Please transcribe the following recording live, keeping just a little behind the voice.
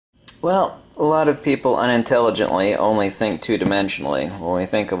Well, a lot of people unintelligently only think two-dimensionally. When we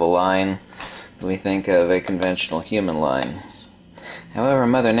think of a line, we think of a conventional human line. However,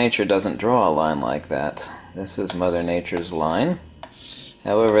 Mother Nature doesn't draw a line like that. This is Mother Nature's line.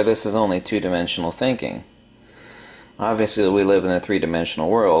 However, this is only two-dimensional thinking. Obviously, we live in a three-dimensional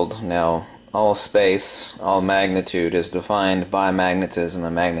world. Now, all space, all magnitude is defined by magnetism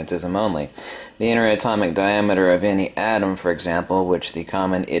and magnetism only. The inner atomic diameter of any atom, for example, which the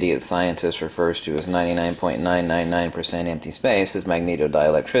common idiot scientist refers to as 99.999% empty space, is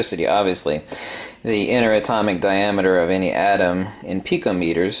magnetodielectricity. Obviously, the inner atomic diameter of any atom in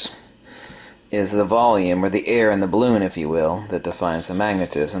picometers is the volume, or the air in the balloon, if you will, that defines the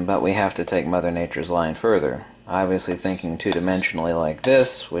magnetism, but we have to take Mother Nature's line further. Obviously, thinking two-dimensionally like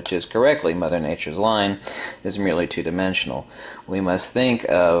this, which is correctly Mother Nature's line, is merely two-dimensional. We must think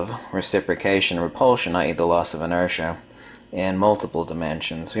of reciprocation and repulsion, i.e. the loss of inertia, in multiple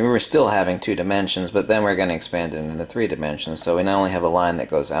dimensions. We were still having two dimensions, but then we're going to expand it into three dimensions. So we not only have a line that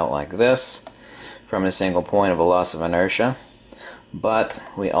goes out like this, from a single point of a loss of inertia, but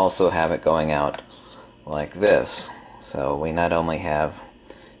we also have it going out like this. So we not only have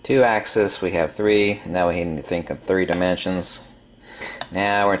two axes, we have three. Now we need to think of three dimensions.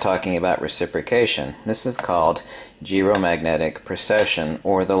 Now we're talking about reciprocation. This is called gyromagnetic precession,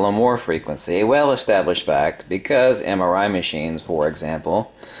 or the LARMOR frequency, a well-established fact because MRI machines, for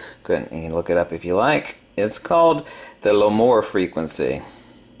example, you can look it up if you like, it's called the LARMOR frequency.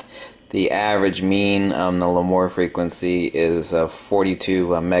 The average mean on the LARMOR frequency is 42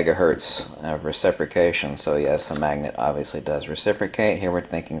 megahertz of reciprocation. So yes, a magnet obviously does reciprocate. Here we're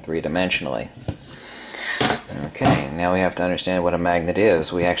thinking three-dimensionally. Okay, now we have to understand what a magnet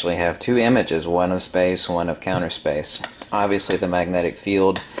is. We actually have two images, one of space, one of counter space. Obviously the magnetic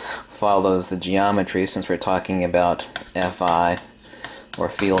field follows the geometry, since we're talking about Fi, or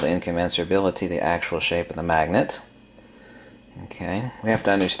field incommensurability, the actual shape of the magnet. Okay, we have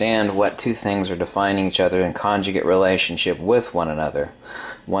to understand what two things are defining each other in conjugate relationship with one another.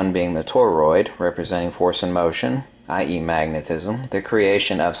 One being the toroid, representing force and motion, i.e. magnetism, the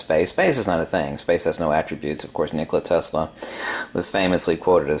creation of space. Space is not a thing. Space has no attributes. Of course, Nikola Tesla was famously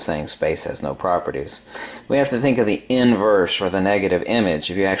quoted as saying space has no properties. We have to think of the inverse, or the negative image.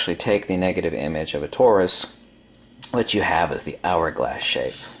 If you actually take the negative image of a torus, what you have is the hourglass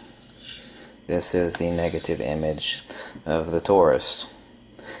shape. This is the negative image of the torus.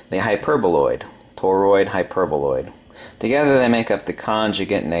 The hyperboloid, toroid, hyperboloid. Together they make up the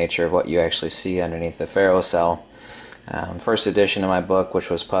conjugate nature of what you actually see underneath the ferrocell. First edition of my book, which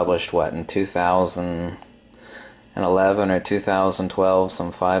was published, in 2011 or 2012,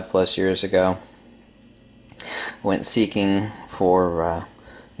 some 5+ years ago, went seeking for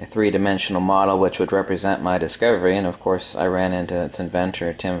a three-dimensional model which would represent my discovery, and of course I ran into its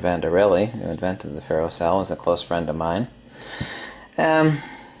inventor, Tim Vanderelli, who invented the ferrocell, is a close friend of mine.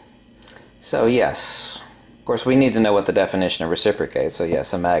 So yes, of course we need to know what the definition of reciprocate. So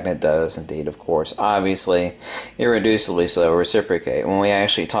yes, a magnet does indeed, of course, obviously, irreducibly so, reciprocate. When we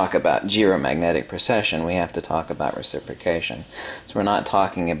actually talk about gyromagnetic precession, we have to talk about reciprocation. So we're not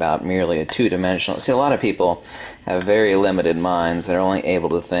talking about merely a two-dimensional. See, a lot of people have very limited minds that are only able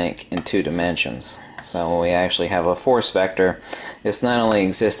to think in two dimensions. So when we actually have a force vector, it's not only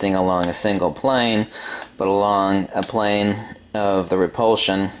existing along a single plane, but along a plane of the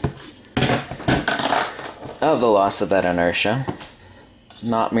repulsion of the loss of that inertia,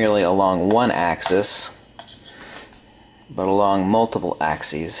 not merely along one axis, but along multiple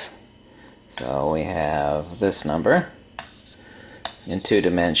axes. So we have this number in two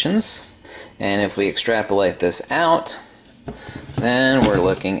dimensions, and if we extrapolate this out, then we're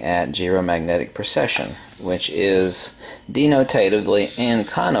looking at gyromagnetic precession, which is denotatively and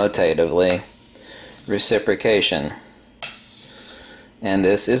connotatively reciprocation. And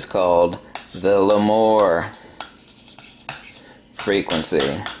this is called the LARMOR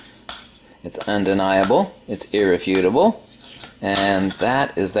frequency. It's undeniable, it's irrefutable, and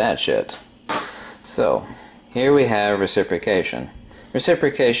that is that shit. So, here we have reciprocation.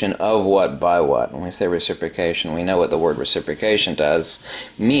 Reciprocation of what by what? When we say reciprocation, we know what the word reciprocation does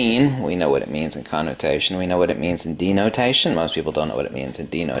mean. We know what it means in connotation. We know what it means in denotation. Most people don't know what it means in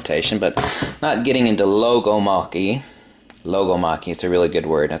denotation, but not getting into logomachy. Logomachy is a really good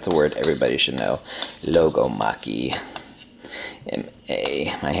word. That's a word everybody should know. Logomachy.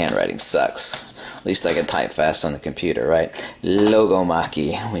 M-A. My handwriting sucks. At least I can type fast on the computer, right?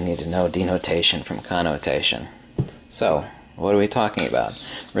 Logomachy. We need to know denotation from connotation. So, what are we talking about?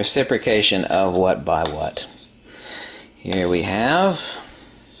 Reciprocation of what by what? Here we have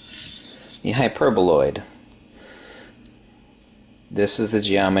the hyperboloid. This is the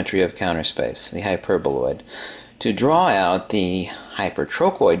geometry of counter space, the hyperboloid. To draw out the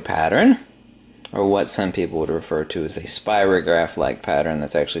hypertrochoid pattern, or what some people would refer to as a spirograph-like pattern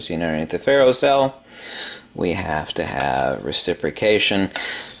that's actually seen underneath the ferrocell, we have to have reciprocation,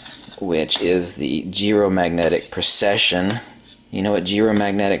 which is the gyromagnetic precession. You know what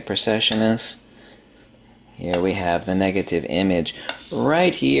gyromagnetic precession is? Here we have the negative image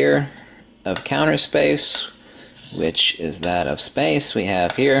right here of counter space, which is that of space. We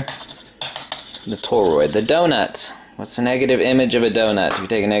have here the toroid, the donut. What's the negative image of a donut? If you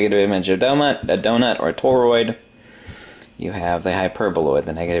take a negative image of a donut or a toroid, you have the hyperboloid.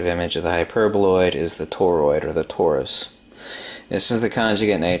 The negative image of the hyperboloid is the toroid or the torus. This is the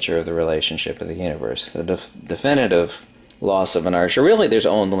conjugate nature of the relationship of the universe. The definitive loss of inertia. Really, there's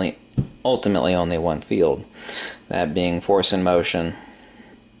ultimately only one field, that being force and motion,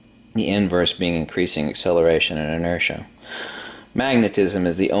 the inverse being increasing acceleration and inertia. Magnetism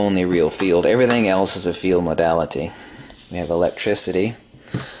is the only real field. Everything else is a field modality. We have electricity,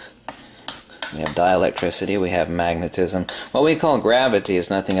 we have dielectricity, we have magnetism. What we call gravity is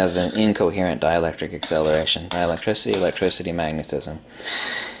nothing other than incoherent dielectric acceleration. Dielectricity, electricity, magnetism.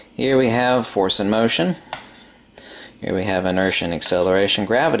 Here we have force and motion. Here we have inertia and acceleration.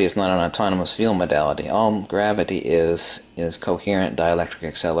 Gravity is not an autonomous field modality. All gravity is coherent dielectric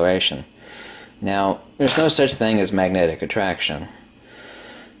acceleration. Now, there's no such thing as magnetic attraction.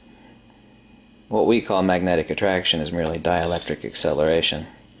 What we call magnetic attraction is merely dielectric acceleration,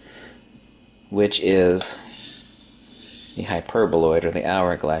 which is the hyperboloid or the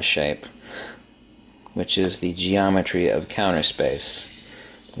hourglass shape, which is the geometry of counter space.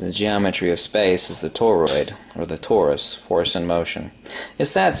 The geometry of space is the toroid, or the torus, force and motion.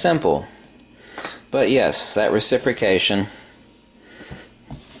 It's that simple. But yes, that reciprocation,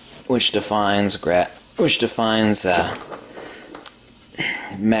 which defines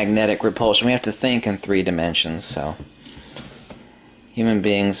magnetic repulsion. We have to think in 3 dimensions, so human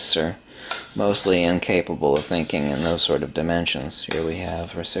beings are mostly incapable of thinking in those sort of dimensions. Here we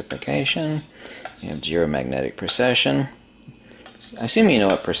have reciprocation, we have gyromagnetic precession. I assume you know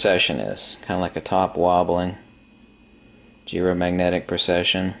what precession is. Kind of like a top wobbling. Gyromagnetic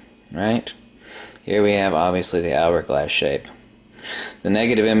precession, right? Here we have obviously the hourglass shape. The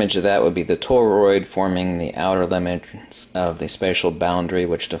negative image of that would be the toroid, forming the outer limits of the spatial boundary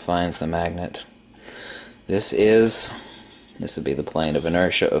which defines the magnet. This would be the plane of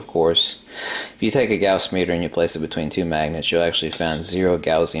inertia, of course. If you take a Gauss meter and you place it between 2 magnets, you'll actually find 0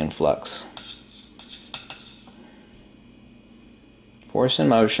 Gaussian flux. Force and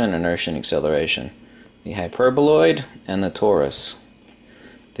motion, inertia and acceleration. The hyperboloid and the torus.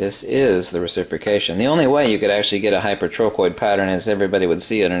 This is the reciprocation. The only way you could actually get a hypertrochoid pattern is everybody would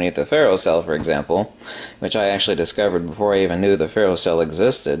see underneath the ferrocell, for example, which I actually discovered before I even knew the ferrocell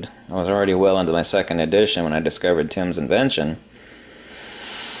existed. I was already well into my 2nd edition when I discovered Tim's invention.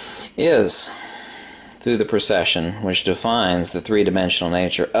 Is through the precession, which defines the 3-dimensional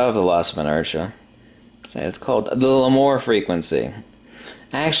nature of the loss of inertia. It's called the LARMOR frequency.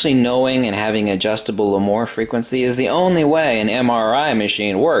 Actually knowing and having adjustable LARMOR frequency is the only way an MRI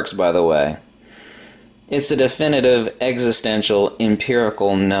machine works, by the way. It's a definitive, existential,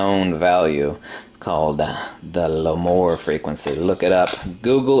 empirical known value called the LARMOR frequency. Look it up.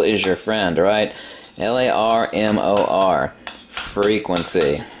 Google is your friend, right? LARMOR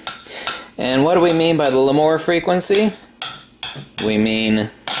frequency. And what do we mean by the LARMOR frequency? We mean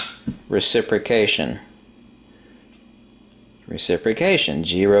reciprocation. Reciprocation,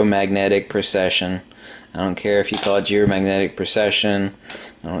 gyromagnetic precession. I don't care if you call it gyromagnetic precession.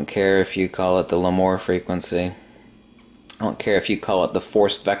 I don't care if you call it the LARMOR frequency. I don't care if you call it the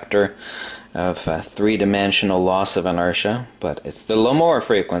force vector of 3-dimensional loss of inertia, but it's the LARMOR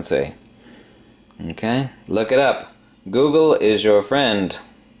frequency. Okay? Look it up. Google is your friend,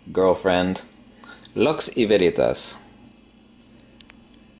 girlfriend. Lux y veritas.